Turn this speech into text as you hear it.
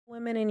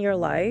Women in your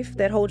life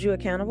that hold you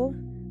accountable?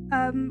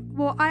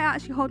 Well, I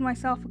actually hold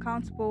myself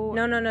accountable.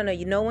 No.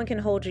 No one can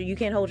hold you. You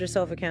can't hold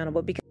yourself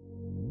accountable because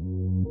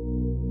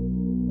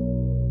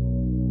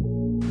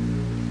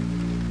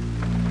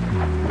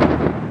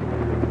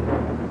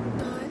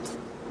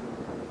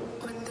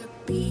on the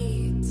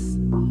beats.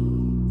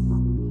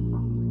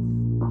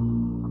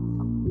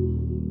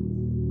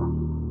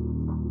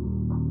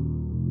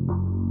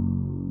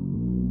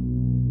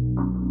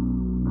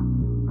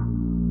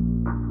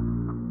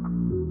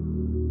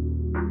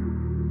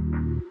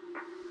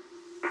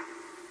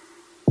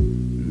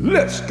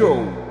 Let's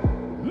go.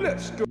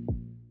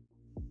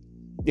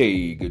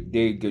 Hey, good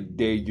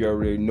day. You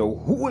already know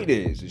who it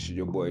is. This is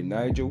your boy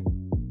Nigel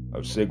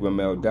of Sigma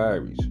Male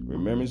Diaries.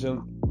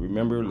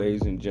 Remember,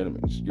 ladies and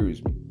gentlemen,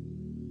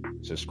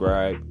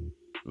 subscribe,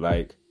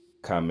 like,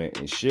 comment,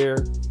 and share,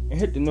 and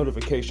hit the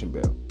notification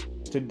bell.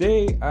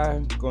 Today,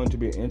 I'm going to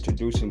be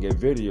introducing a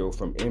video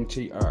from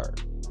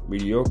MTR,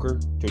 Mediocre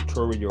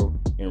Tutorial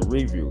and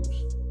Reviews,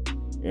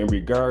 in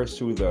regards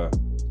to the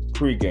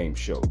pregame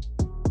show.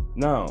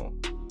 Now,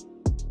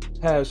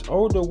 has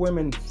older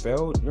women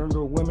failed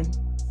younger women?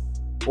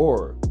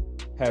 Or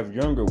have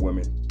younger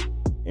women,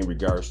 in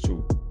regards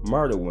to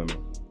martyr women,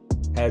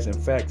 has in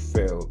fact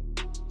failed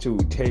to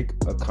take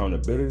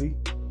accountability,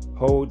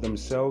 hold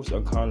themselves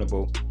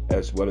accountable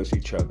as well as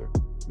each other?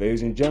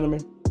 Ladies and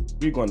gentlemen,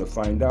 we're going to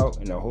find out,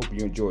 and I hope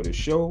you enjoy the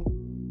show.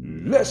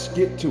 Let's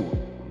get to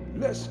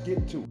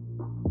it.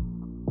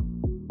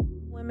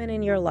 women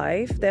in your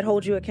life that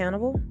hold you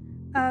accountable?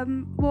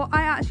 Well,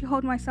 I actually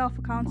hold myself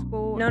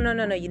accountable. No.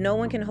 No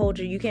one can hold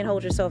you. You can't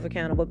hold yourself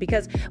accountable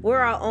because we're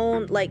our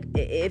own. Like,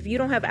 if you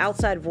don't have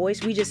outside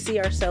voice, we just see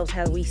ourselves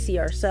how we see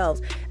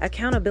ourselves.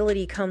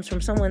 Accountability comes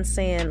from someone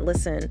saying,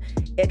 listen,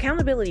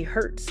 accountability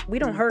hurts. We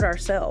don't hurt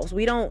ourselves.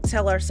 We don't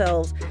tell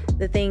ourselves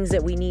the things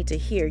that we need to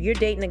hear. You're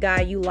dating a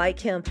guy, you like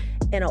him,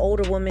 and an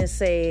older woman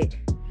say,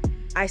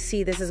 I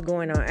see this is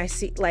going on. I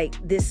see, like,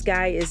 this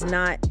guy is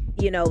not,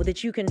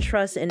 that you can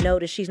trust and know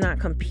that she's not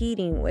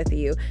competing with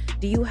you.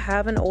 Do you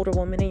have an older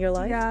woman in your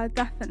life? Yeah,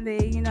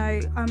 definitely.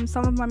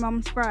 Some of my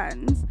mum's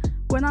friends,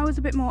 when I was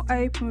a bit more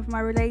open with my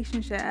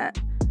relationship,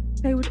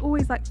 they would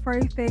always throw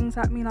things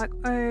at me like,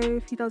 oh,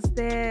 if he does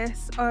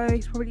this, oh,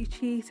 he's probably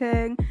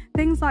cheating,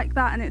 things like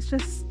that. And it's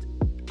just,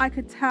 I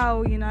could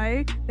tell,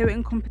 they were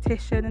in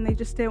competition and they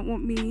just didn't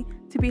want me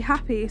to be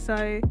happy.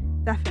 So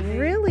definitely.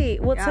 Really?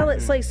 Well, yeah. Tell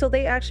it, so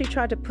they actually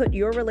tried to put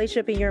your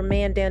relationship and your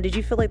man down. Did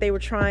you feel like they were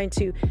trying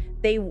to,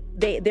 their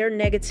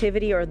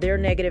negativity or their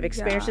negative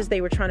experiences,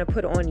 they were trying to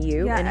put on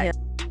you and him?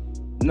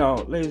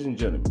 Now, ladies and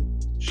gentlemen,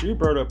 she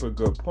brought up a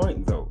good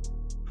point though.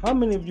 How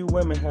many of you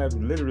women have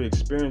literally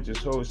experienced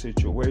this whole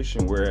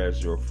situation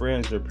whereas your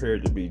friends appear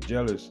to be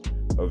jealous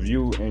of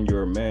you and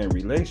your man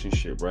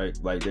relationship, right?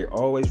 Like, they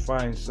always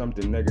find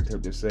something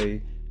negative to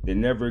say. They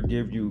never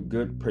give you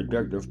good,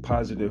 productive,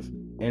 positive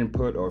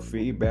input or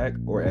feedback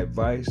or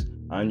advice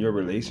on your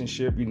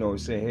relationship.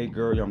 Say, hey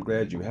girl, I'm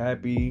glad you're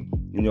happy.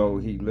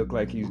 He looked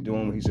like he's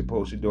doing what he's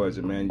supposed to do as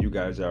a man. You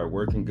guys are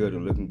working good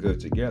and looking good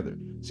together.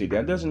 See,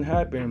 that doesn't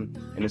happen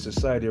in a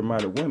society of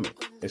modern women.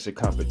 It's a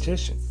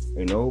competition.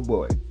 And oh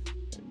boy,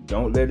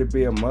 don't let it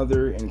be a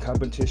mother in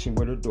competition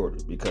with her daughter,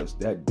 because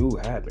that do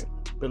happen.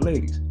 But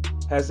ladies,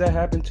 has that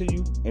happened to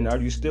you? And are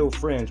you still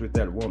friends with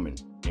that woman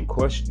in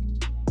question?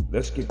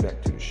 Let's get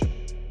back to the show.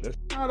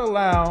 Not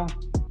allow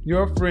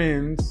your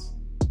friends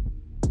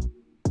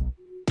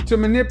to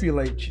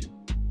manipulate you.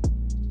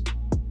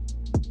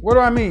 What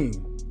do I mean?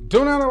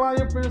 Do not allow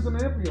your friends to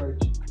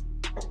manipulate you.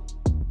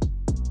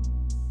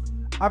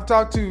 I've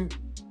talked to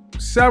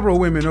several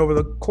women over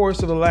the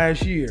course of the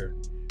last year,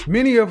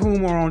 many of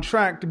whom are on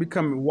track to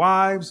become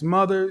wives,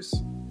 mothers,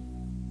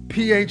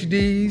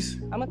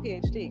 PhDs. I'm a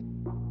PhD.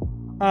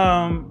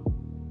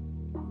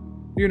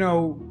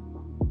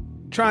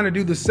 Trying to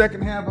do the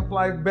second half of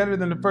life better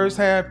than the first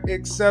half,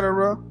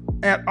 etc.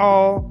 at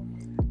all.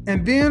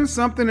 And then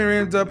something that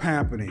ends up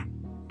happening.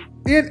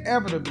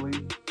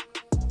 Inevitably,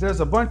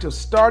 there's a bunch of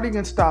starting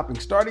and stopping.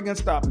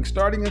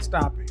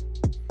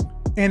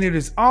 And it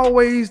is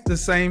always the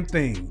same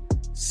thing.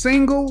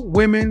 Single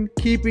women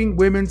keeping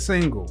women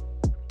single.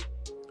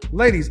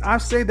 Ladies, I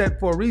say that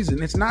for a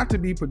reason. It's not to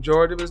be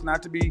pejorative. It's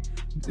not to be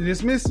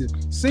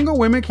dismissive. Single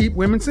women keep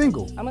women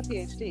single. I'm a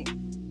PhD.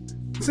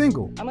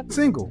 Single.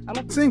 Single.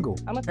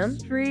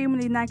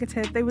 Extremely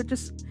negative. It would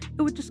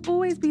just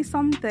always be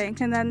something.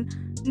 And then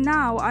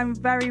now I'm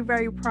very,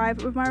 very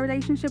private with my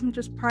relationship and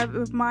just private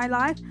with my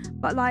life.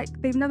 But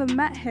they've never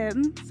met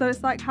him, so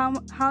it's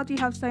how do you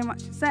have so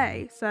much to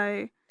say?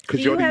 So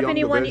because you're the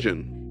younger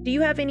version. Do you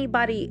have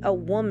anybody, a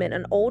woman,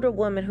 an older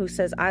woman who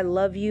says, I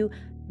love you,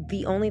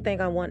 the only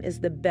thing I want is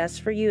the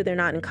best for you? They're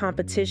not in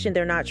competition.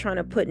 They're not trying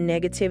to put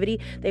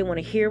negativity. They want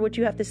to hear what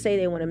you have to say.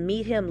 They want to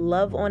meet him,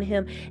 love on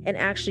him, and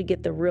actually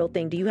get the real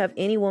thing. Do you have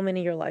any woman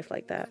in your life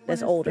like that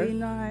that's older?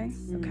 No.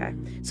 Okay.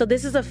 So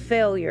this is a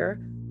failure,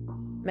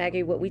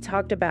 Maggie, what we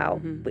talked about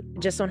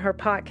just on her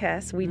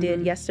podcast we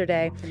did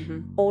yesterday.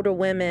 Older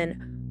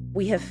women,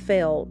 we have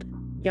failed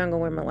younger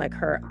women like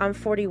her. I'm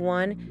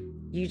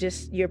 41.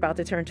 you're about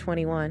to turn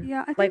 21.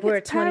 Yeah, I think like we're a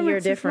it's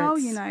 20-year parents as well,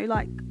 difference. you know,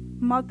 like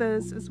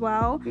mothers as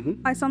well.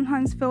 I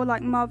sometimes feel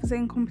like mothers are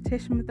in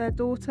competition with their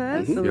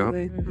daughters.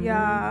 Absolutely.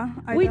 Yeah.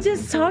 We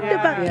just talked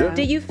about Yeah.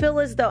 Do you feel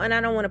as though, and I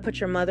don't want to put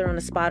your mother on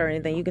the spot or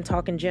anything, you can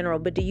talk in general,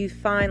 but do you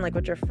find like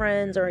with your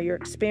friends or your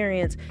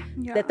experience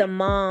that the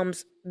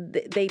moms,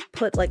 they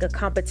put like a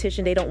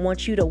competition, they don't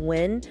want you to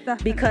win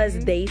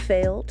because they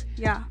failed?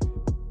 Yeah.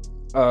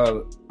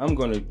 I'm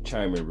going to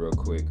chime in real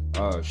quick.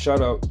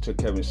 Shout out to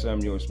Kevin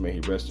Samuels, may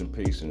he rest in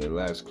peace, in the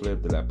last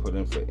clip that I put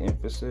in for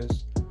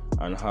emphasis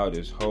on how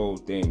this whole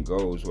thing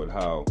goes with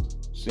how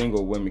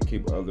single women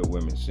keep other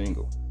women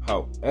single.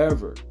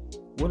 However,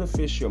 what if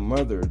it's your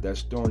mother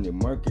that's throwing the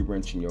monkey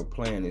wrench in your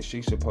plan, and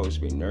she's supposed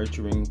to be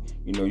nurturing,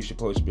 you know, you're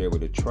supposed to be able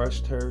to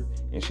trust her,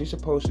 and she's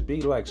supposed to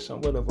be like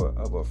somewhat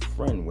of a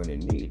friend when in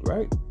need,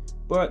 right?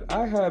 But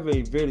I have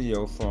a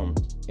video from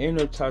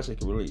Inner Toxic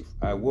Relief.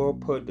 I will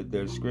put the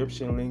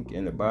description link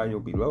in the bio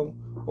below,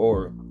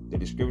 or the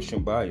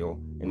description bio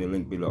in the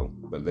link below.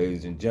 But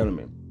ladies and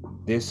gentlemen,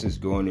 this is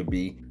going to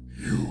be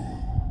huge.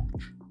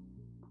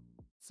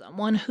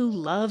 Someone who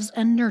loves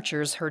and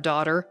nurtures her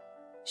daughter.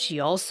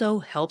 She also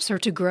helps her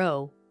to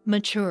grow,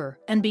 mature,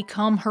 and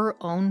become her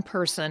own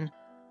person.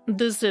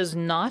 This is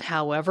not,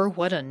 however,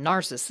 what a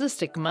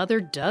narcissistic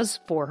mother does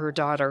for her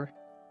daughter.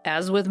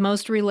 As with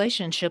most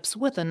relationships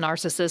with a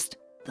narcissist,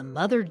 the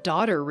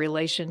mother-daughter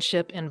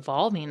relationship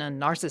involving a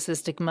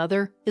narcissistic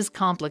mother is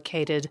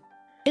complicated.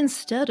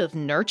 Instead of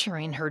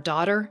nurturing her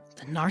daughter,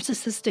 the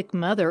narcissistic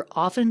mother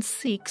often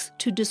seeks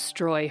to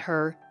destroy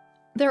her.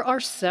 There are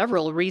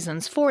several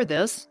reasons for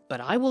this,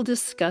 but I will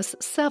discuss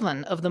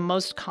 7 of the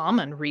most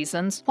common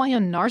reasons why a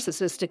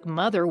narcissistic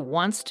mother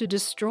wants to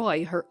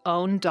destroy her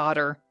own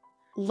daughter.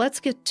 Let's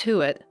get to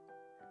it.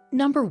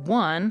 Number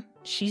 1,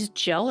 she's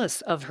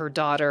jealous of her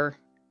daughter.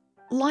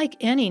 Like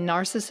any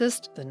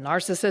narcissist, the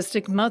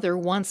narcissistic mother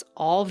wants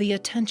all the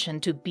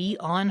attention to be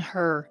on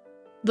her.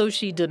 Though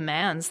she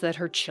demands that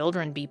her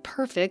children be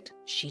perfect,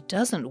 she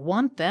doesn't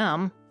want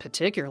them,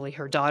 particularly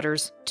her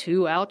daughters,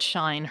 to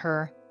outshine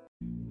her.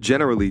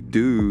 Generally,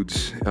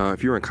 dudes,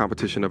 if you're in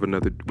competition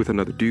with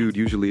another dude,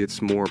 usually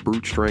it's more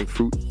brute strength,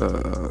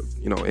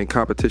 in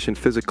competition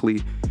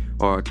physically,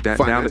 or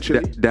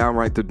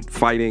downright the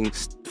fighting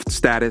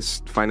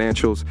status,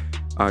 financials.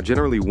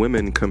 Generally,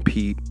 women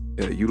compete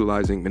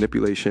utilizing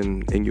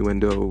manipulation,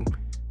 innuendo,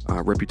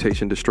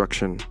 reputation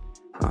destruction,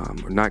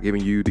 or not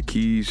giving you the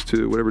keys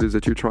to whatever it is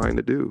that you're trying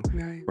to do,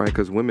 right?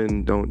 Because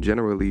women don't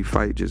generally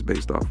fight just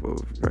based off of,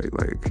 right,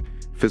 like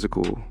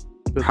physical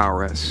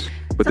prowess.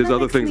 But there's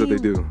other things that they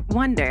do.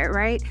 Wonder,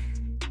 right?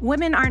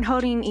 Women aren't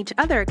holding each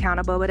other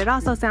accountable, but it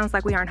also sounds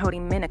like we aren't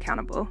holding men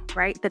accountable,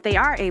 right? That they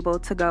are able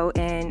to go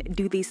and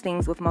do these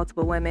things with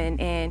multiple women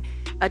and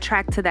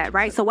attract to that,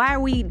 right? So why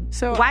is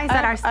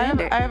that our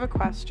standard? I have a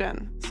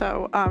question.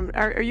 So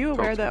are you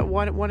aware that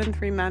one in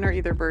 3 men are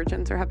either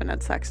virgins or haven't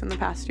had sex in the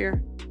past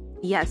year?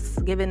 Yes,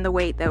 given the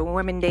weight that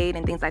women date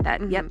and things like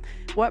that. Mm-hmm. Yep.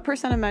 What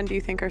 % of men do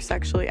you think are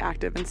sexually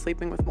active and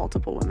sleeping with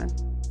multiple women?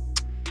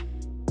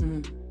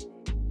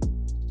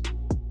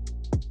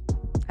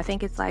 I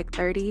think it's like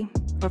 30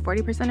 or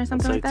 40% or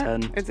something like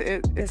that. 10.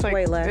 It's like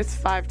way less. It's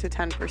 5 to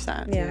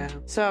 10%. Yeah.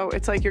 So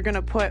it's like you're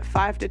gonna put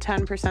 5 to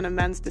 10% of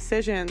men's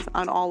decisions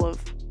on all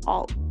of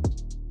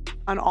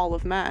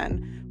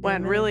men,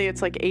 when really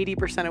it's like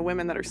 80% of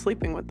women that are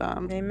sleeping with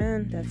them.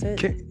 Amen. That's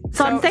it.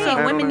 So I'm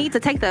saying women need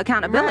to take the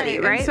accountability,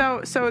 right?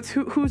 And so it's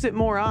who's it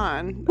more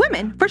on?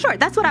 Women, for sure.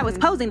 That's what I was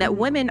posing, that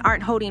women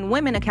aren't holding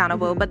women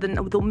accountable, but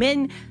the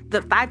men,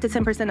 the 5 to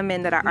 10% of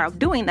men that are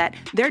doing that,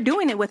 they're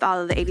doing it with all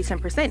of the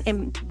 80-10%,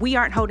 and we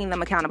aren't holding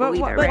them accountable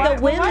either, right?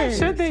 Why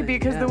should they be?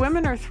 Because the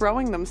women are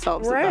throwing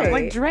themselves at them.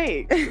 Like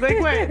Drake.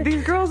 Like, wait,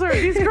 these girls are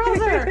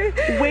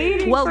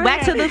waiting Well, for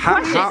back to the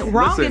question.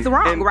 Wrong is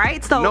wrong,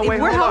 right? So if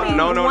we're holding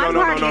one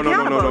party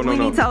accountable, we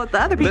need to hold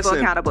the other people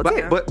accountable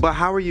too. But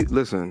how are you?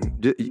 Listen,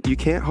 you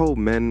can't hold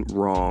men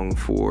wrong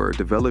for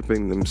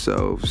developing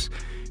themselves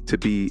to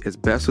be as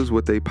best as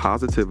what they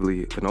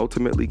positively and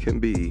ultimately can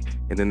be,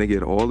 and then they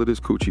get all of this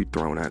coochie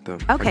thrown at them.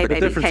 Okay,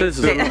 baby K.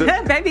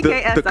 Baby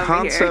KS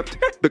over here.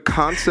 The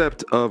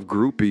concept of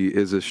groupie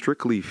is a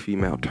strictly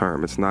female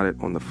term. It's not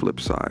on the flip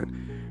side,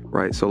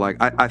 right? So, like,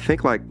 I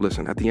think, like,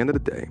 listen, at the end of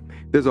the day,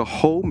 there's a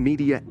whole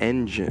media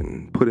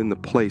engine put into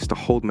place to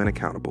hold men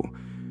accountable.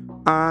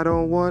 I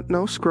don't want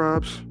no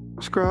scrubs.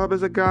 Scrub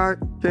is a guy,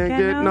 can't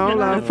get no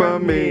love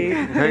from me.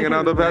 Hanging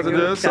on the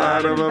passenger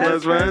side of my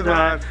best friend's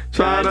ride,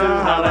 trying to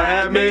holler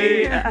at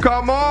me.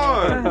 Come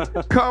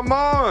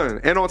on.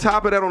 And on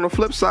top of that, on the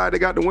flip side, they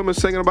got the women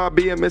singing about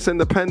being Miss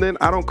Independent.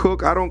 I don't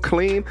cook, I don't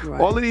clean. Right.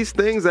 All of these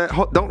things that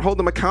don't hold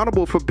them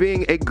accountable for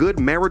being a good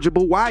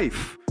marriageable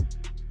wife.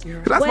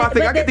 That's my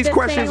thing. I get these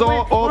questions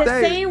all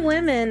day. The same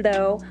women,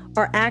 though,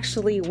 are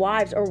actually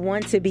wives or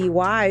want to be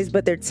wives,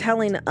 but they're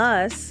telling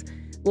us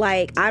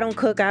like, I don't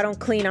cook, I don't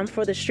clean, I'm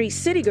for the street.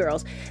 City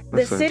girls.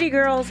 The city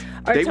girls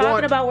are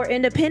talking about we're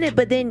independent,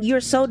 but then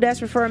you're so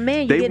desperate for a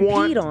man, you get peed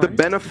on. They want the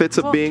benefits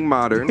of being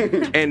modern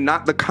and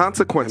not the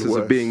consequences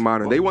of being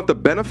modern. They want the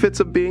benefits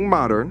of being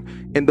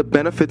modern and the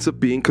benefits of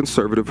being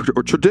conservative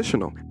or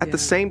traditional at the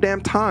same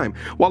damn time.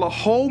 While a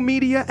whole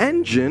media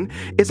engine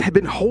has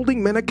been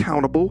holding men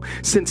accountable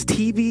since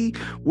TV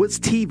was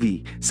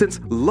TV, since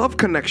Love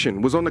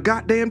Connection was on the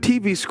goddamn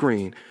TV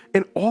screen,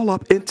 and all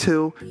up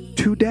until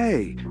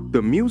today.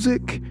 The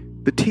music,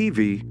 the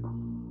TV,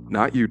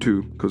 not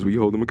YouTube, because we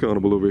hold them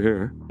accountable over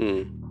here,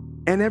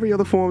 and every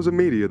other forms of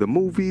media, the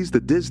movies, the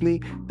Disney,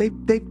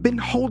 they've been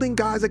holding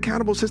guys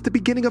accountable since the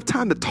beginning of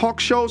time. The talk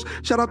shows,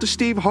 shout out to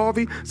Steve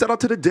Harvey, shout out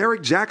to the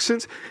Derek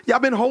Jacksons. Y'all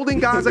been holding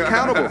guys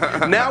accountable.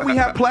 Now we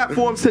have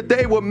platforms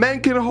today where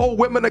men can hold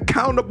women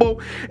accountable,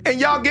 and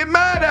y'all get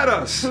mad at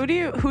us. Who do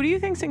you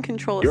think's in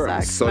control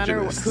of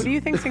sex? Who do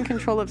you think's in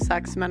control of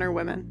sex, men or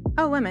women?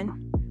 Oh,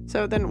 women.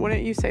 So then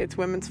wouldn't you say it's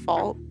women's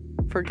fault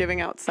for giving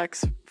out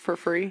sex for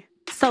free?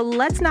 So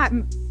let's not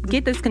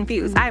get this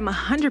confused. I am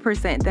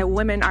 100% that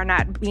women are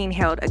not being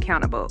held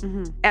accountable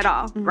at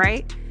all,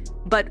 right?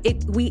 But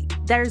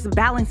there's a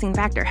balancing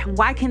factor.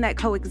 Why can that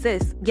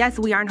coexist? Yes,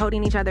 we aren't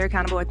holding each other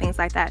accountable or things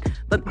like that,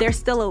 but there's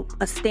still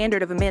a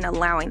standard of men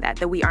allowing that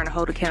we aren't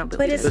held accountable.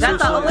 But that's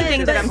the only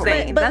thing that I'm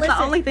saying. That's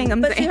the only thing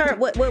I'm saying.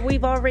 But what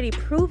we've already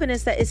proven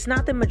is that it's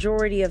not the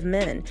majority of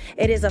men.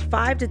 It is a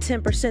 5 to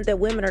 10% that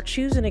women are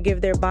choosing to give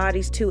their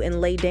bodies to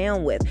and lay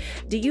down with.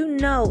 Do you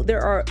know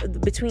there are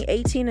between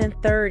 18 and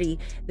 30,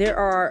 there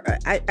are,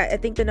 I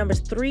think the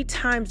number's 3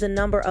 times the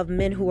number of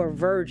men who are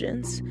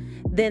virgins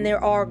than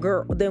there are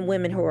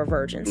women who are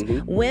virgins.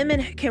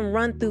 Women can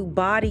run through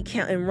body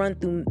count and run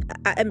through.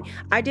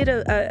 I did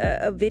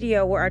a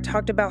video where I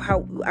talked about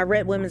how I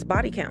read women's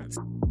body counts.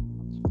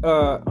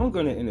 I'm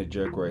gonna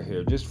interject right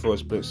here just for a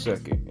split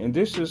second, and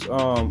this is a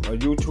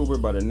YouTuber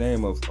by the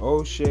name of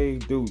O'Shea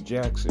Duke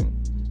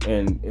Jackson,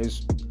 and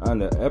it's on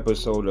the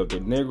episode of the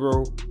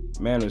Negro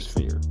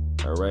Manosphere.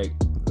 All right,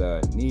 the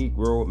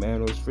Negro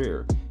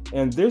Manosphere,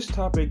 and this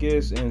topic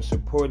is in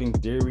supporting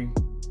theory,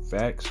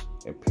 facts,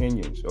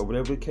 opinions, or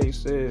whatever the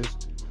case is,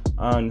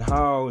 on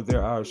how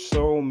there are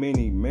so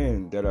many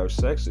men that are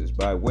sexist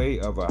by way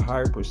of a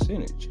higher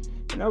percentage.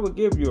 And I will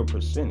give you a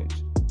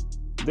percentage.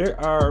 There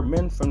are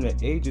men from the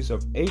ages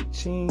of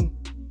 18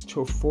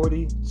 to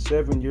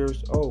 47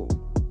 years old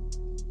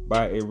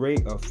by a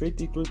rate of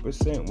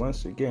 53%,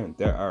 once again,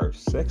 that are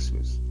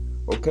sexist.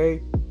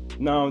 Okay?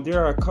 Now,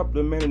 there are a couple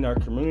of men in our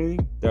community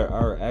that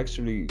are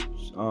actually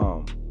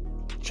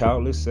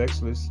childless,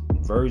 sexless,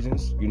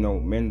 virgins,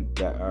 men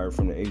that are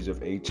from the age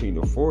of 18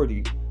 to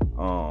 40,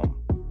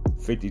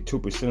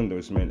 52% of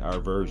those men are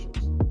virgins.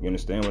 You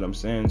understand what I'm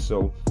saying?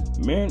 So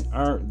men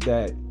aren't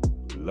that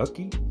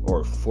lucky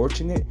or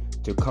fortunate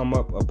to come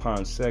up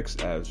upon sex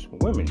as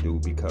women do,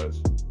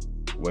 because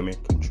women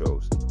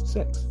controls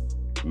sex.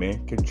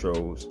 Men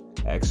controls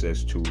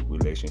access to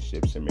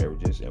relationships and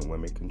marriages, and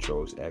women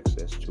controls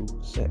access to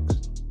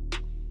sex.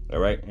 All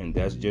right? And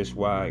that's just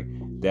why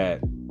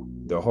that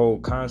the whole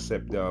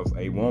concept of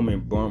a woman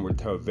born with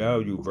her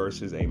value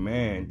versus a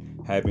man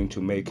having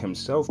to make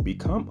himself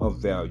become of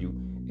value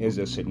is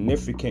a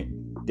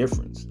significant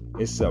difference.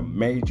 It's a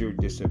major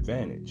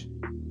disadvantage.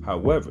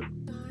 However,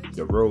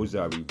 the roles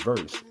are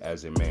reversed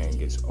as a man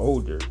gets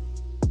older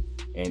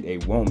and a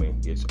woman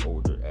gets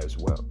older as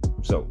well.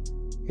 So,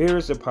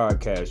 here's a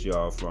podcast,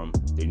 y'all, from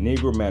the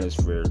Negro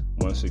Manosphere.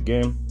 Once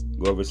again,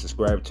 go over and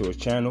subscribe to his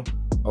channel,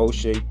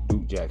 O'Shea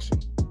Duke Jackson.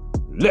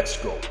 Let's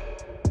go.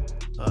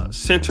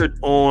 Centered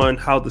on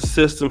how the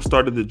system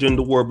started the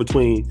gender war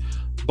between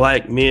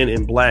black men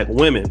and black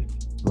women.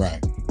 Right.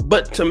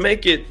 But to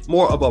make it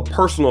more of a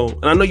personal,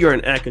 and I know you're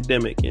an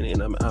academic,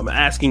 and I'm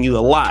asking you a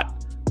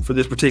lot for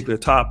this particular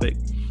topic,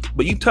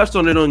 but you touched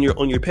on it on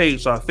your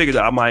page, so I figured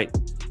that I might,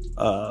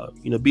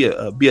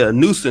 be a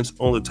nuisance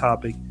on the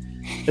topic,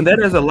 and that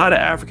is a lot of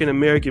African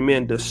American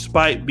men,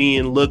 despite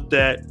being looked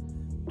at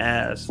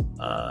as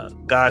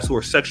guys who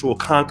are sexual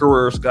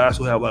conquerors, guys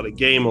who have a lot of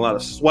game, a lot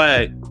of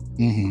swag.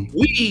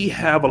 We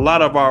have a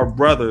lot of our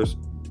brothers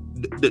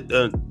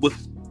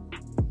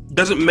with,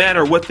 doesn't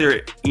matter what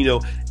their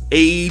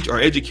age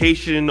or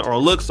education or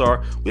looks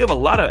are, we have a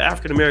lot of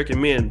African American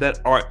men that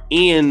are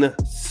in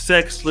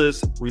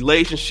sexless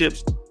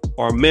relationships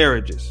or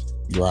marriages.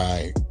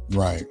 Right.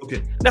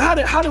 Okay. Now, how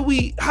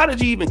did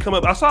you even come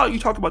up? I saw you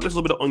talk about this a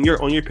little bit on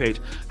your page.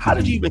 How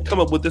did you even come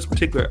up with this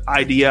particular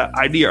idea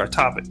or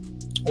topic?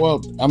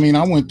 Well, I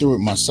went through it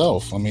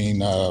myself.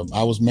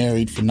 I was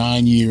married for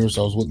 9 years.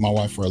 I was with my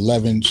wife for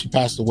 11. She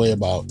passed away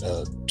about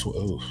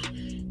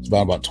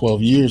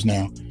 12 years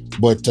now.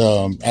 But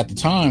at the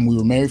time, we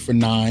were married for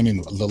 9,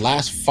 and the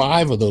last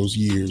 5 of those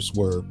years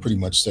were pretty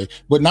much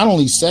sex. But not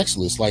only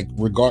sexless, like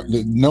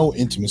no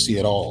intimacy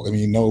at all.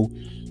 No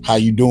how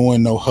you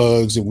doing, no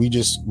hugs, and we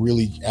just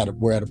really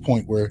we're at a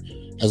point where,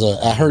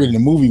 I heard it in a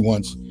movie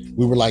once,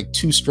 we were like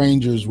 2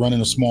 strangers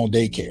running a small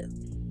daycare.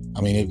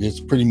 It's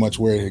pretty much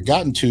where it had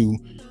gotten to,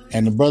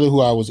 And the brother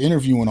who I was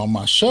interviewing on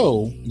my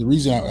show, the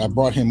reason I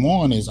brought him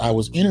on is I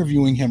was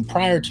interviewing him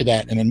prior to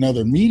that in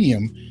another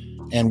medium.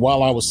 And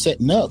while I was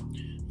setting up,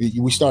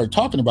 we started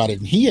talking about it,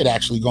 and he had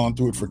actually gone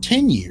through it for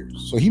 10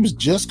 years. So he was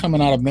just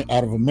coming out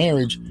of a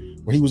marriage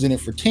where he was in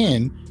it for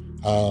 10.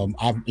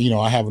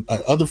 I have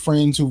other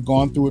friends who've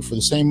gone through it for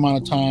the same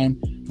amount of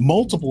time,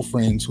 multiple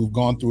friends who've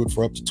gone through it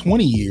for up to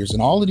 20 years.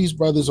 And all of these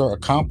brothers are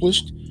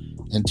accomplished,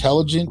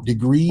 intelligent,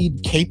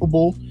 degreed,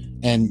 capable,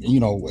 and,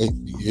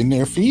 in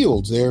their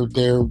fields,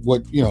 they're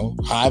what,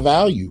 high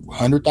value,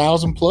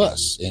 100,000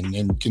 plus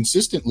and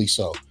consistently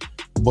so.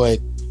 But,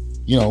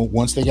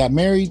 once they got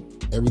married,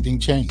 everything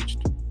changed.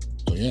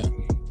 So, yeah.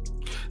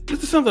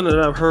 This is something that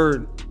I've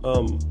heard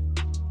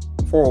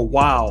for a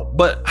while,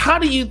 but how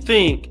do you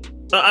think,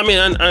 I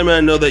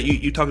know that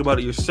you talked about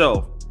it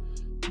yourself,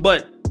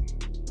 but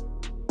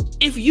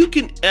if you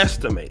can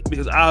estimate,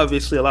 because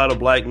obviously a lot of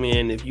black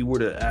men, if you were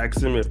to ask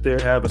them if they're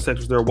having sex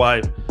with their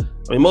wife,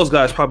 most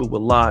guys probably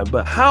would lie,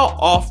 but how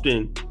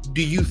often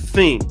do you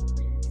think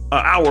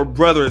our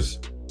brothers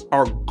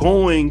are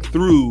going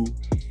through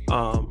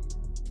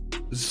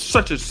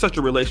such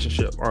a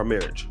relationship or a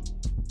marriage?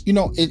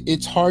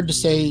 It's hard to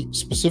say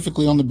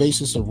specifically on the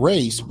basis of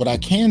race, but I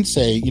can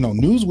say,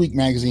 Newsweek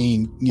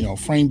magazine,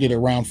 framed it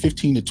around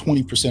 15 to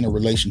 20% of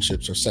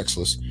relationships are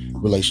sexless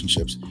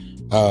relationships.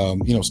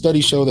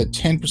 Studies show that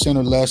 10%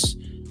 or less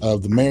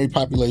of the married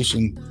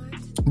population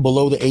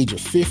below the age of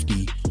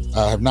 50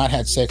 have not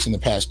had sex in the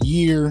past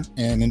year.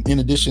 And in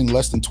addition,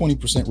 less than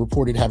 20%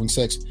 reported having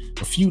sex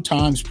a few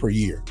times per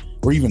year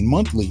or even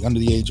monthly under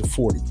the age of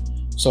 40.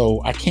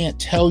 So I can't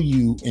tell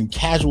you in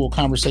casual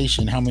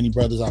conversation how many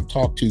brothers I've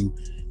talked to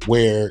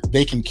where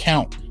they can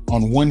count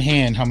on one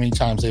hand how many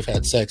times they've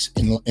had sex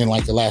in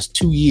like the last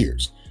 2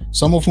 years.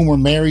 Some of whom are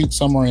married,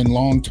 some are in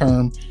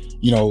long-term,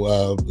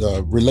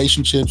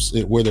 relationships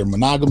where they're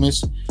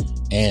monogamous.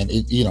 And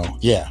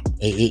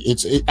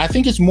I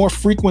think it's more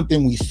frequent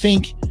than we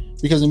think,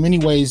 because in many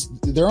ways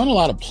there aren't a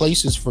lot of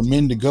places for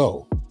men to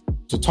go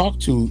to talk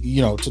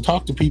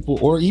to people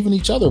or even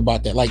each other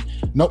about that. Like,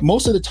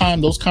 most of the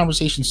time those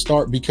conversations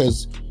start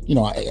because,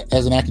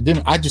 as an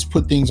academic, I just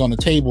put things on the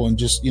table and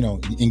just,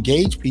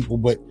 engage people.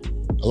 But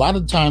a lot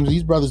of the times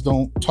these brothers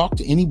don't talk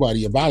to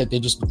anybody about it.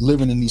 They're just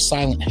living in these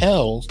silent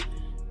hells,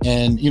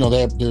 and,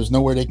 there's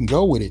nowhere they can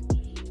go with it.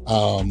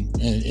 And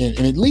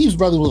it leaves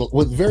brothers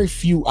with very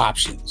few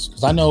options.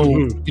 Because I know,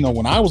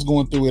 when I was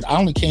going through it,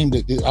 I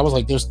was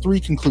like, there's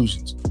 3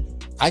 conclusions.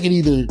 I could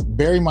either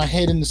bury my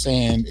head in the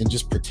sand and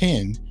just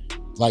pretend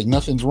like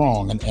nothing's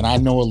wrong. And I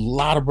know a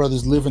lot of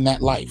brothers live in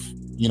that life,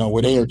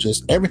 where they are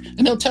just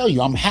and they'll tell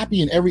you, I'm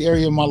happy in every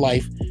area of my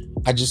life.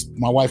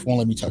 My wife won't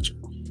let me touch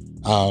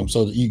her.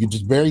 So you can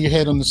just bury your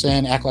head in the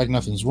sand, act like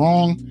nothing's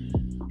wrong.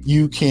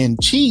 You can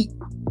cheat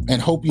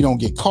and hope you don't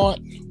get caught.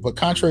 But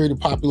contrary to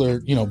popular,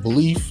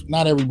 belief,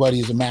 not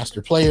everybody is a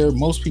master player.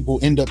 Most people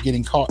end up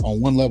getting caught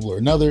on one level or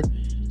another.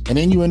 And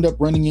then you end up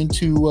running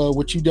into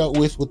what you dealt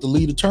with the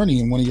lead attorney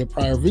in one of your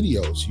prior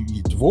videos.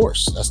 You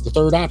divorce. That's the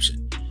 3rd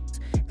option.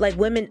 Like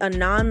women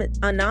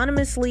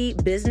anonymously,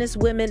 business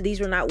women, these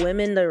were not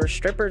women, they were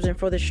strippers and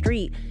for the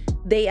street.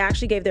 They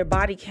actually gave their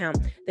body count.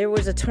 There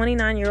was a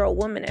 29-year-old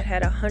woman that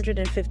had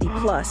 150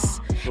 plus.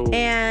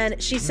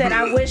 And she said,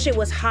 I wish it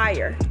was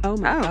higher. Oh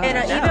my God.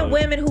 And even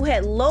women who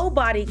had low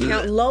body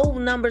count, low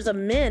numbers of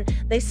men,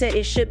 they said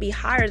it should be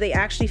higher. They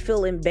actually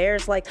feel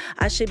embarrassed, like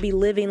I should be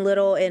living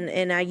little.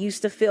 And I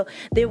used to feel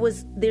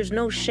there's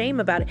no shame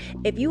about it.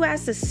 If you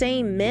ask the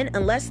same men,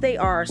 unless they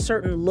are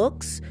certain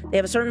looks, they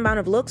have a certain amount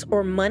of looks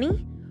or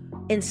money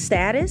and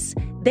status,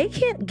 they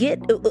can't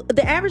get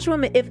the average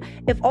woman. If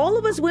all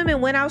of us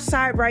women went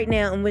outside right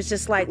now and was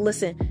just like,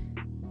 listen,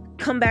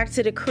 come back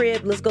to the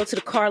crib, let's go to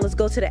the car, let's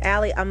go to the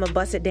alley, I'm gonna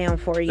bust it down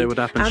for you,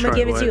 I'm gonna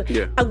give it to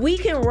you. Yeah. We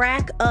can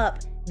rack up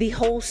the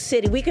whole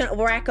city, we can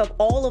rack up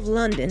all of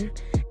London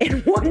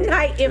in one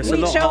night if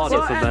we chose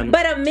to.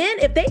 But a men,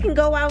 if they can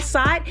go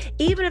outside,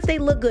 even if they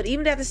look good, even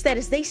if they have the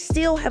status, they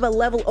still have a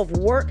level of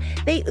work.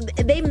 They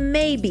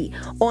maybe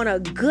on a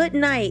good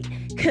night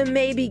can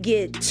maybe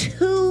get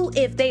 2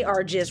 if they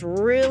are just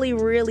really,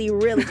 really,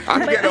 really.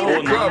 I get a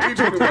whole club. You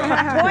talking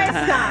about?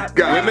 Boys stop.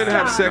 Women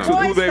have sex with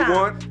who they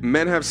want.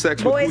 Men have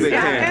sex with who they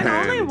can.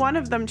 And only one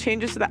of them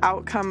changes the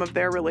outcome of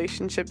their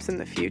relationships in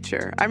the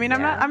future. I'm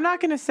not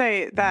going to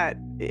say that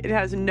it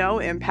has no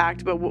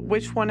impact, but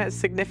which one has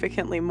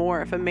significantly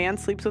more? If a man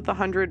sleeps with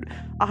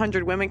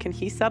 100 women, can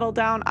he settle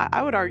down?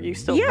 I would argue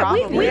still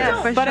probably.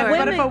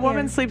 But if a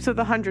woman sleeps with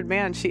 100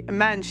 men,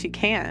 she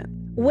can't.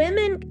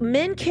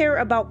 Men care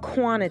about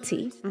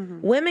quantity.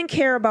 Mm-hmm. Women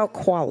care about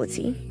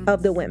quality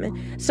of the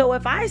women. So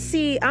if I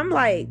see, I'm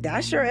like,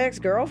 that's your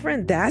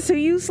ex-girlfriend? That's who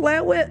you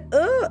slept with?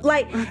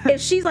 Like,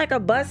 if she's like a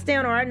bust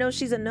down, or I know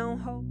she's a known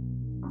hoe.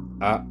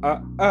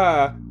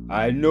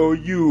 I know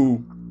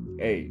you.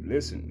 Hey,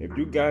 listen, if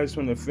you guys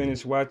want to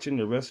finish watching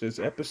the rest of this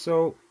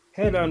episode,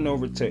 head on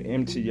over to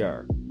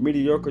MTR,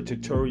 Mediocre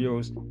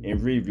Tutorials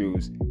and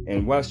Reviews,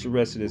 and watch the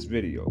rest of this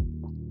video.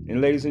 And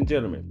ladies and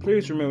gentlemen,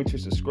 please remember to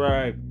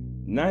subscribe.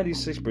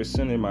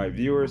 96% of my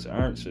viewers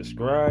aren't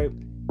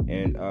subscribed,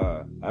 And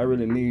I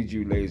really need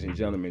you, ladies and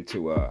gentlemen,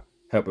 to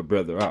help a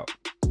brother out.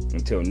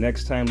 Until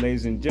next time,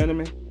 ladies and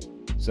gentlemen,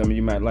 some of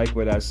you might like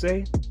what I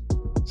say,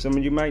 some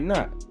of you might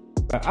not.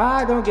 But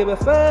I don't give a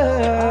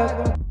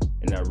fuck.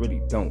 And I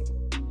really don't.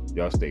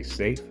 Y'all stay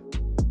safe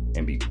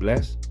and be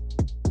blessed.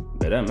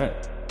 But I'm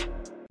out.